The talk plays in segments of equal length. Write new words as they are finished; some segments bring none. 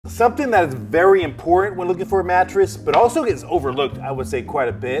Something that is very important when looking for a mattress, but also gets overlooked, I would say quite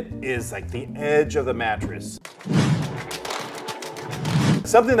a bit, is like the edge of the mattress.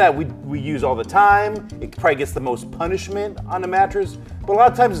 Something that we use all the time. It probably gets the most punishment on the mattress, but a lot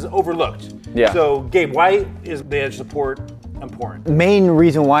of times it's overlooked. Yeah. So Gabe, why is the edge support important? The main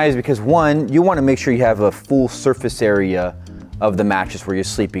reason why is because one, you want to make sure you have a full surface area of the mattress where you're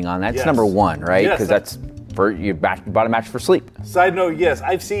sleeping on. That's number one, right? Because that's for you bought a mattress for sleep. Side note, yes,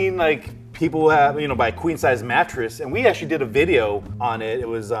 I've seen like people have, you know, buy a queen size mattress, and we actually did a video on it. It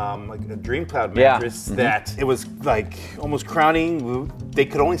was like a Dream Cloud mattress that it was like almost crowning. They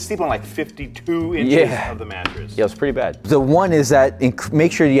could only sleep on like 52 inches of the mattress. Yeah, it was pretty bad. The one is that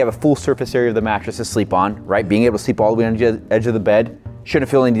make sure you have a full surface area of the mattress to sleep on, right? Being able to sleep all the way on the edge of the bed shouldn't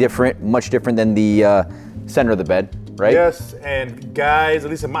feel any different, much different than the center of the bed, right? Yes, and guys,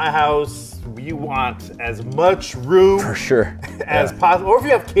 at least in my house, you want as much room for sure as possible, or if you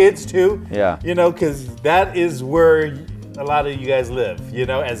have kids too, you know, because that is where a lot of you guys live, you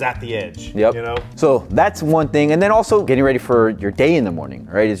know, as at the edge. Yep. You know, so that's one thing, and then also getting ready for your day in the morning,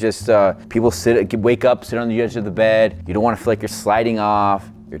 right? It's just people wake up, sit on the edge of the bed. You don't want to feel like you're sliding off.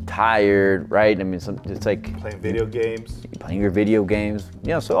 You're tired, right? I mean, it's like playing video games. Playing your video games, you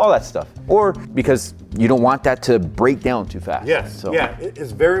know, so all that stuff. Or because you don't want that to break down too fast. Yes, so. Yeah,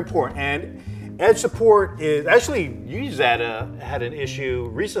 it's very important. And edge support is actually, you just had an issue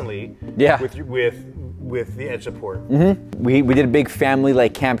recently. With the edge support. We did a big family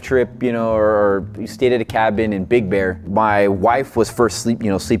like camp trip, you know, or we stayed at a cabin in Big Bear. My wife was first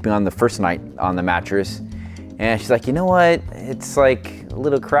sleeping on the first night on the mattress. And she's like, you know what? It's like a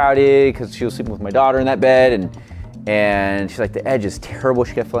little crowded because she was sleeping with my daughter in that bed, and she's like, the edge is terrible.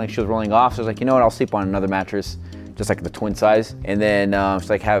 She kept feeling like she was rolling off. So I was like, you know what? I'll sleep on another mattress, just like the twin size. And then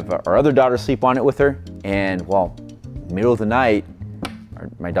she's like, have our other daughter sleep on it with her. And well, middle of the night,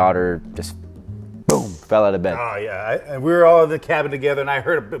 my daughter just boom fell out of bed. Oh yeah, we were all in the cabin together, and I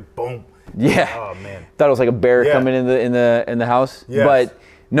heard a big boom. Yeah. Oh man. Thought it was like a bear coming in the house. Yes. But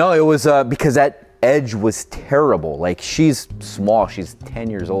no, it was because that edge was terrible. Like, she's small, she's 10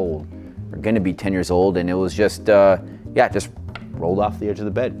 years old, or gonna be 10 years old, and it was just just rolled off the edge of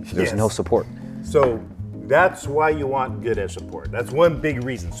the bed. There's no support. So that's why you want good edge support. That's one big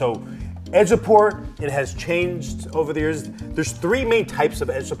reason. So edge support, it has changed over the years. There's three main types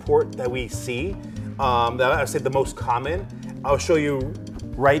of edge support that we see, that I say the most common. I'll show you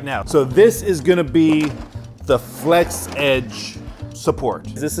right now. So this is gonna be the Flex Edge support.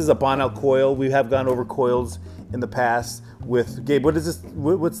 This is a Bonnell coil. We have gone over coils in the past with Gabe. What is this?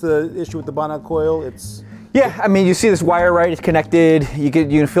 What's the issue with the Bonnell coil? It's I mean, you see this wire, right? It's connected. You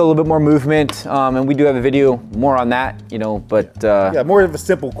can feel a little bit more movement, and we do have a video more on that, you know. But yeah, more of a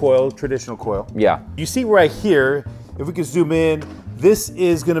simple coil, traditional coil. Yeah. You see right here, if we can zoom in, this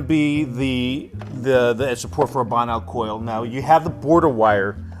is going to be the edge support for a Bonnell coil. Now you have the border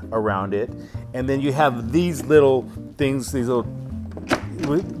wire around it, and then you have these little things, these little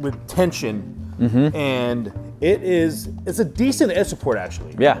with tension, and it's a decent edge support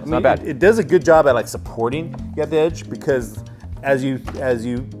actually. Yeah, it's not bad. It does a good job at like supporting you at the edge, because as you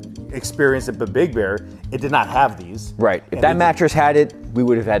experienced at the Big Bear, it did not have these. Right. If that mattress had it, we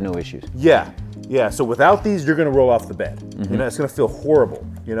would have had no issues. Yeah. Yeah. So without these, you're gonna roll off the bed. You know, it's gonna feel horrible.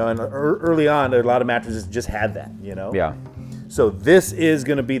 You know, and early on, a lot of mattresses just had that. You know. Yeah. So this is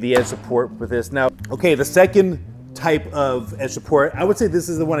gonna be the edge support with this. Now, okay, the second type of edge support, I would say this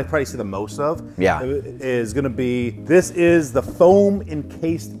is the one I probably see the most of. Yeah. Is gonna be, this is the foam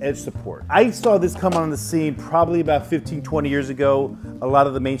encased edge support. I saw this come on the scene probably about 15, 20 years ago. A lot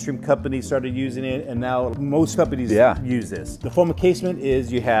of the mainstream companies started using it, and now most companies use this. The foam encasement is,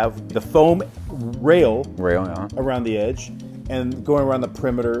 you have the foam rail around the edge and going around the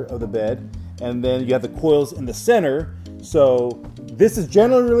perimeter of the bed, and then you have the coils in the center. So this is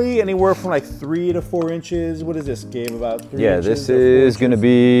generally anywhere from like 3 to 4 inches. What is this, Gabe? About 3 inches? Yeah, this is going to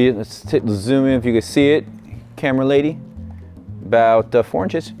be, let's zoom in if you can see it, camera lady. About 4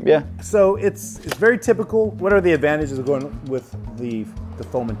 inches, yeah. So it's very typical. What are the advantages of going with the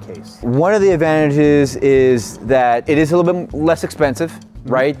foam encase? One of the advantages is that it is a little bit less expensive,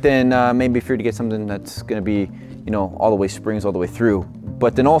 right? Than maybe if you're to get something that's going to be, you know, all the way springs all the way through.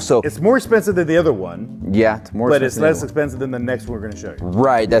 But then also, it's more expensive than the other one. Yeah, it's more but expensive. But it's less expensive than the next one we're going to show you.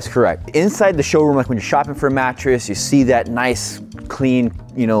 Right, that's correct. Inside the showroom, like when you're shopping for a mattress, you see that nice, clean,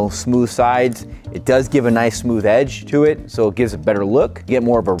 you know, smooth sides. It does give a nice smooth edge to it, so it gives a better look. You get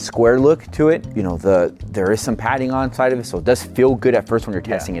more of a square look to it. You know, there is some padding on side of it, so it does feel good at first when you're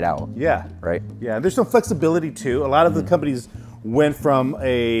testing it out. Yeah. Right? Yeah, there's some flexibility too. A lot of the companies went from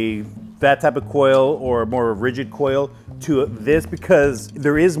that type of coil or more rigid coil to this because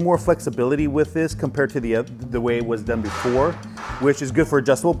there is more flexibility with this compared to the way it was done before, which is good for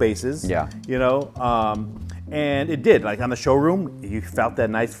adjustable bases. Yeah. You know, and it did, like on the showroom, you felt that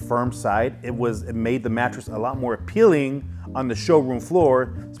nice firm side. It made the mattress a lot more appealing on the showroom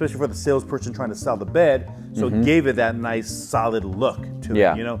floor, especially for the salesperson trying to sell the bed. So it gave it that nice solid look to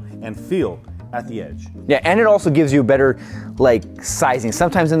it, you know, and feel at the edge. Yeah, and it also gives you a better like sizing.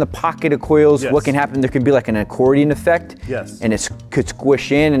 Sometimes in the pocket of coils, what can happen, there could be like an accordion effect. Yes. And it could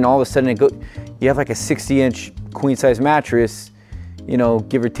squish in and all of a sudden you have like a 60-inch queen size mattress, you know,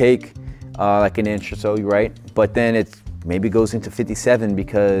 give or take like an inch or so, right? But then it maybe goes into 57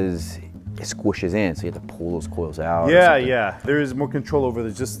 because it squishes in, so you have to pull those coils out. Yeah, yeah. There is more control over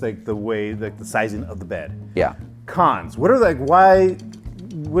just like the way, like the sizing of the bed. Yeah. Cons. What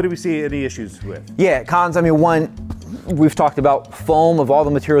do we see any issues with? Yeah, cons, I mean, one, we've talked about foam. Of all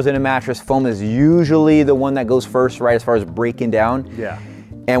the materials in a mattress, foam is usually the one that goes first, right, as far as breaking down. Yeah.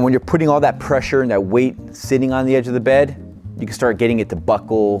 And when you're putting all that pressure and that weight sitting on the edge of the bed, you can start getting it to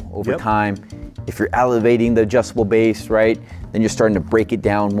buckle over time. If you're elevating the adjustable base, right, then you're starting to break it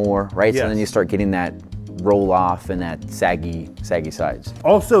down more, right? So then you start getting that roll off and that saggy sides.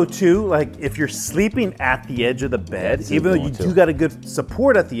 Also too, like if you're sleeping at the edge of the bed, even though you do got a good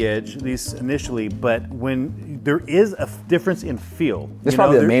support at the edge, at least initially, but when there is a difference in feel. That's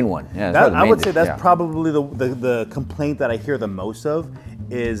probably the main one. Yeah, I would say that's probably the complaint that I hear the most of,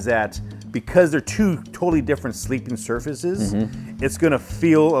 is that because they're two totally different sleeping surfaces, it's gonna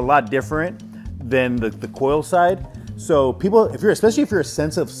feel a lot different than the coil side. So people, especially if you're a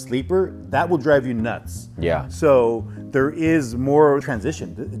sensitive sleeper, that will drive you nuts. Yeah. So there is more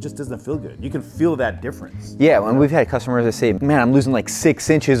transition. It just doesn't feel good. You can feel that difference. Yeah, when we've had customers that say, man, I'm losing like 6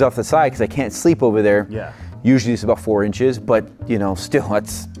 inches off the side because I can't sleep over there. Yeah. Usually it's about 4 inches, but you know, still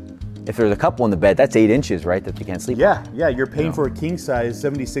that's, if there's a couple in the bed, that's 8 inches, right, that you can't sleep on. Yeah, you're paying for a king size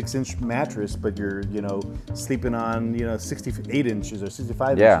 76-inch mattress, but you're, you know, sleeping on, you know, 68 inches or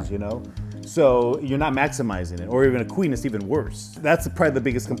 65 inches, you know? So you're not maximizing it, or even a queen, it's even worse. That's probably the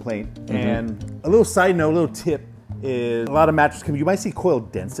biggest complaint. And a little side note, a little tip is a lot of mattresses, you might see coil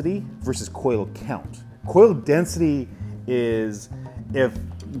density versus coil count. Coil density is if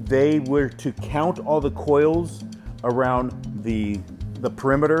they were to count all the coils around the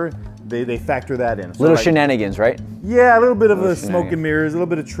perimeter, they factor that in. So little like, shenanigans, right? Yeah, a little bit of a smoke and mirrors, a little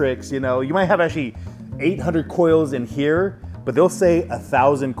bit of tricks, you know. You might have actually 800 coils in here, but they'll say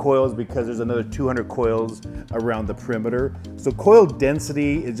 1,000 coils because there's another 200 coils around the perimeter. So coil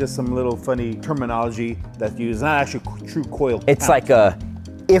density is just some little funny terminology that's used. It's not actually true coil count. It's like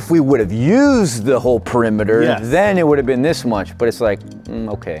if we would have used the whole perimeter, then it would have been this much, but it's like,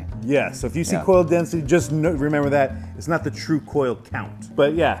 okay. Yeah, so if you see coil density, just remember that it's not the true coil count.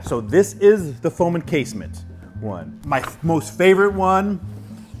 But yeah, so this is the foam encasement one. My most favorite one,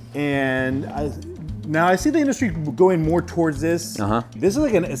 and now I see the industry going more towards this. This is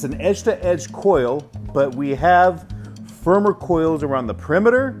like it's an edge-to-edge coil, but we have firmer coils around the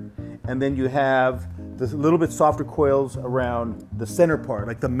perimeter, and then you have the little bit softer coils around the center part,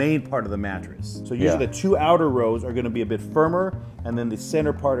 like the main part of the mattress. So usually the two outer rows are gonna be a bit firmer, and then the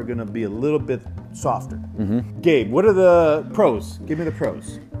center part are gonna be a little bit softer. Gabe, what are the pros? Give me the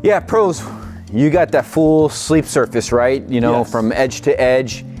pros. Yeah, pros. You got that full sleep surface, right? You know, from edge to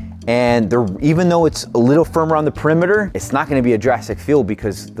edge. And even though it's a little firmer on the perimeter, it's not gonna be a drastic feel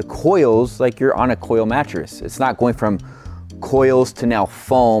because the coils, like you're on a coil mattress. It's not going from coils to now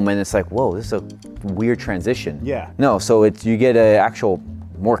foam and it's like, whoa, this is a weird transition. Yeah. No, so you get an actual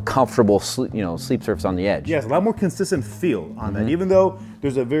more comfortable sleep surface on the edge. Yes, a lot more consistent feel on that, even though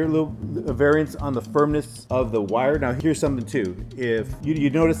there's a very little variance on the firmness of the wire. Now here's something too. If you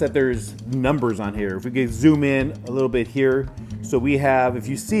notice that there's numbers on here, if we could zoom in a little bit here. So we have, if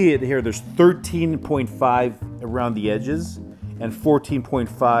you see it here, there's 13.5 around the edges and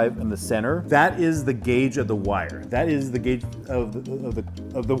 14.5 in the center. That is the gauge of the wire. That is the gauge of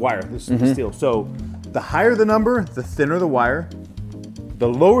the wire, the steel. So the higher the number, the thinner the wire. The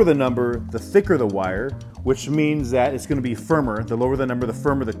lower the number, the thicker the wire, which means that it's gonna be firmer. The lower the number, the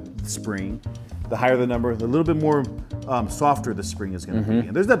firmer the spring. The higher the number, the little bit more softer the spring is gonna be.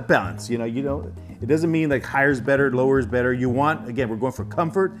 And there's that balance, you know, it doesn't mean like higher is better, lower is better. You want, again, we're going for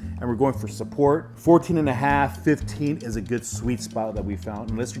comfort and we're going for support. 14.5, 15 is a good sweet spot that we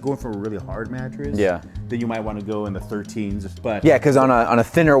found. Unless you're going for a really hard mattress, then you might wanna go in the 13s. But yeah, because on a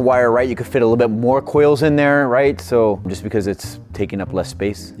thinner wire, right, you could fit a little bit more coils in there, right? So just because it's taking up less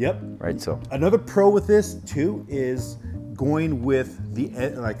space. Right, so. Another pro with this too is going with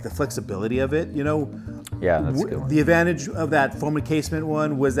the flexibility of it, you know. Yeah, that's a good one. The advantage of that foam encasement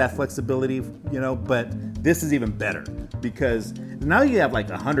one was that flexibility, you know, but this is even better because now you have like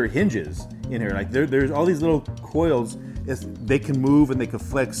 100 hinges in here. Like there's all these little coils. They can move and they can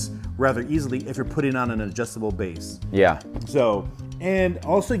flex rather easily if you're putting on an adjustable base. Yeah. So, and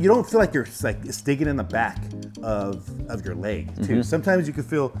also you don't feel like you're like sticking in the back of your leg too. Sometimes you can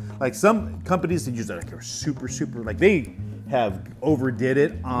feel like some companies that use like are super like they have overdid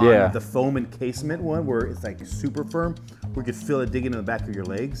it on the foam encasement one where it's like super firm, where you could feel it digging in the back of your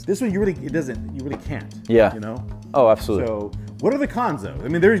legs. This one you really can't. Yeah. You know? Oh, absolutely. So what are the cons though? I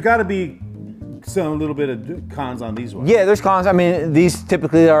mean, there's got to be some little bit of cons on these ones. Yeah, there's cons. I mean, these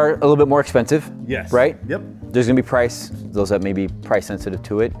typically are a little bit more expensive. Yes. Right? Yep. There's gonna be those that may be price sensitive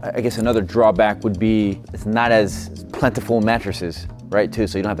to it. I guess another drawback would be it's not as plentiful mattresses, right? Too,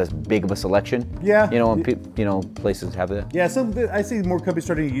 so you don't have as big of a selection. Yeah. You know, when places have that. Yeah, I see more companies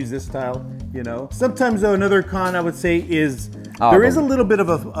starting to use this style. You know, sometimes though another con I would say is there is a little bit of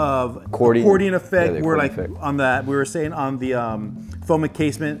a accordion effect where like on that we were saying on the foam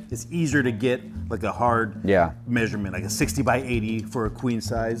encasement, it's easier to get like a hard measurement, like a 60 by 80 for a queen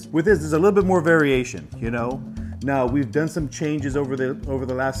size. With this, there's a little bit more variation, you know? Now, we've done some changes over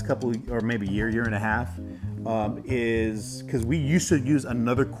the last couple, or maybe year and a half, is because we used to use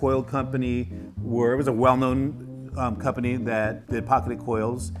another coil company where it was a well-known company that did pocketed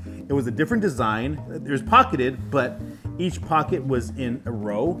coils. It was a different design. It was pocketed, but each pocket was in a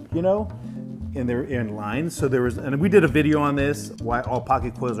row, you know? And they're in lines. So there was, and we did a video on this, why all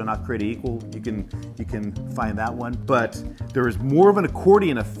pocket coils are not created equal. You can find that one. But there was more of an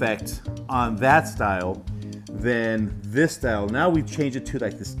accordion effect on that style than this style. Now we've changed it to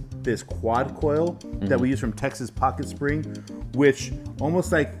like this quad coil that we use from Texas Pocket Spring, which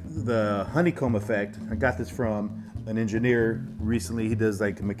almost like the honeycomb effect. I got this from an engineer recently. He does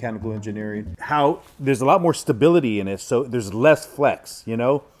like mechanical engineering. How there's a lot more stability in it, so there's less flex, you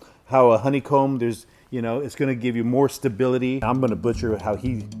know? How a honeycomb, there's, you know, it's going to give you more stability. I'm going to butcher how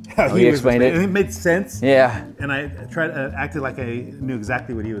he explained it. It made sense. Yeah. And I tried to act like I knew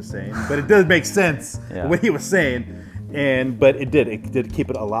exactly what he was saying, but it does make sense what he was saying. But it did keep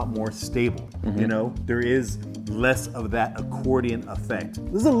it a lot more stable. You know, there is less of that accordion effect.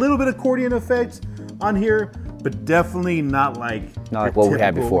 There's a little bit of accordion effect on here, but definitely not like what we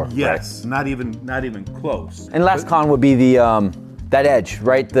had before. Yes, right. not even close. And last con would be the that edge,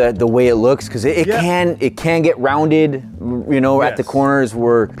 right? The way it looks, because it can get rounded, you know, at the corners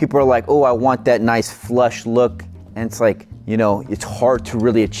where people are like, oh, I want that nice flush look, and it's like, you know, it's hard to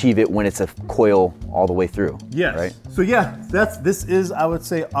really achieve it when it's a coil all the way through. Yes. Right. So yeah, this is I would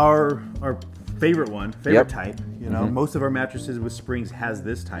say our favorite type. You know, most of our mattresses with springs has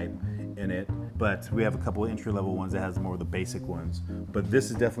this type in it, but we have a couple of entry-level ones that has more of the basic ones. But this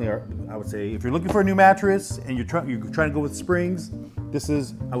is definitely I would say, if you're looking for a new mattress and you're trying to go with springs, this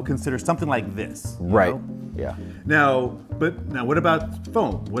is, I would consider something like this. Right. Know? Yeah. Now, what about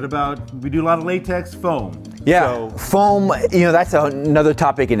foam? What about, we do a lot of latex foam. Yeah, so, foam, you know, that's another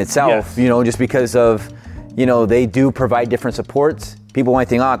topic in itself, you know, just because of, you know, they do provide different supports. People might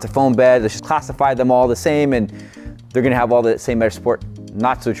think, oh, it's a foam bed, let's just classify them all the same and they're gonna have all the same mesh support.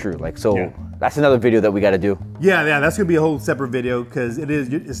 Not so true. Like, so that's another video that we got to do. Yeah, that's gonna be a whole separate video because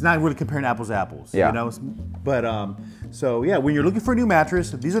it's not really comparing apples to apples. Yeah. You know, but so yeah, when you're looking for a new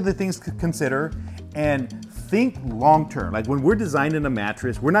mattress, these are the things to consider and think long term. Like when we're designing a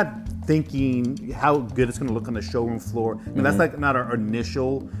mattress, we're not thinking how good it's gonna look on the showroom floor. I mean, that's like not our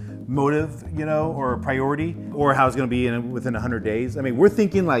initial motive, you know, or priority, or how it's gonna be within 100 days. I mean, we're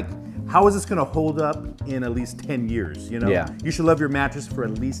thinking like, how is this gonna hold up in at least 10 years, you know? Yeah. You should love your mattress for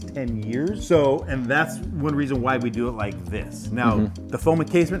at least 10 years. So, and that's one reason why we do it like this. Now, the foam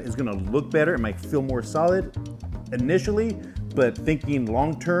encasement is gonna look better, it might feel more solid initially, but thinking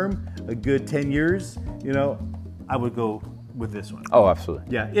long-term, a good 10 years, you know, I would go with this one. Oh, absolutely.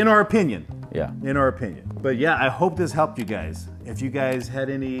 Yeah, in our opinion. Yeah. In our opinion. But yeah, I hope this helped you guys. If you guys have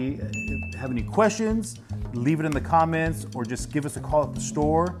any questions, leave it in the comments or just give us a call at the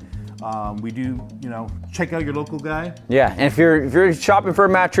store. We do, you know, check out your local guy. Yeah, and if you're shopping for a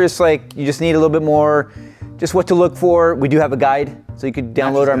mattress, like you just need a little bit more, just what to look for, we do have a guide. So you could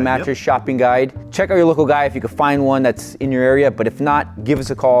download our mattress shopping guide. Check out your local guy if you could find one that's in your area, but if not, give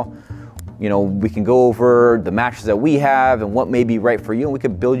us a call. You know, we can go over the mattresses that we have and what may be right for you, and we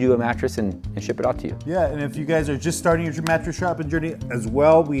could build you a mattress and ship it out to you. Yeah, and if you guys are just starting your mattress shopping journey as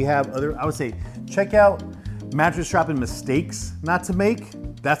well, we have other, I would say, check out mattress shopping mistakes not to make.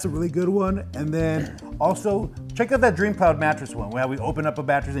 That's a really good one. And then also check out that Dream Cloud mattress one, where we open up a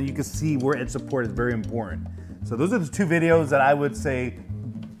mattress and you can see where edge support is very important. So those are the two videos that I would say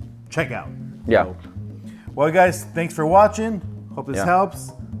check out. Yeah. So, well, guys, thanks for watching. Hope this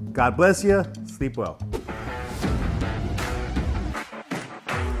helps. God bless you. Sleep well.